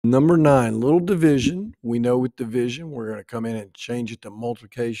Number 9, little division. We know with division, we're going to come in and change it to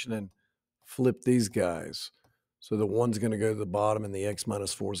multiplication and flip these guys. So the 1's going to go to the bottom and the x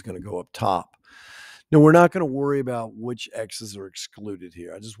minus 4 is going to go up top. Now, we're not going to worry about which x's are excluded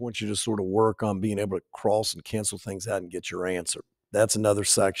here. I just want you to sort of work on being able to cross and cancel things out and get your answer. That's another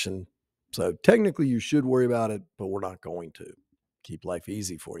section. So technically, you should worry about it, but we're not going to. Keep life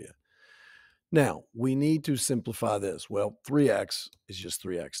easy for you. Now, we need to simplify this. Well, 3x is just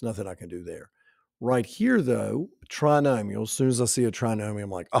 3x. Nothing I can do there. Right here, though, trinomial, as soon as I see a trinomial, I'm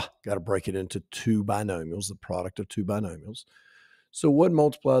like, got to break it into two binomials, the product of two binomials. So what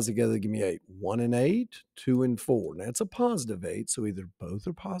multiplies together to give me 8? 1 and 8, 2 and 4. Now, it's a positive 8, so either both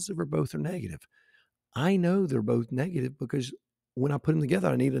are positive or both are negative. I know they're both negative because when I put them together,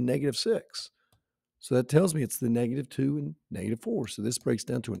 I need a negative 6. So that tells me it's the negative 2 and negative 4. So this breaks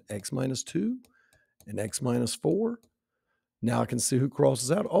down to an x minus 2 and x minus 4. Now I can see who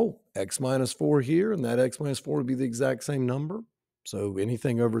crosses out. Oh, x minus 4 here, and that x minus 4 would be the exact same number. So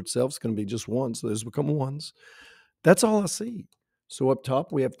anything over itself is going to be just 1. So those become 1s. That's all I see. So up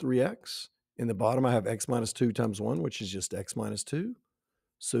top, we have 3x. In the bottom, I have x minus 2 times 1, which is just x minus 2.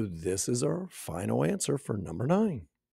 So this is our final answer for number 9.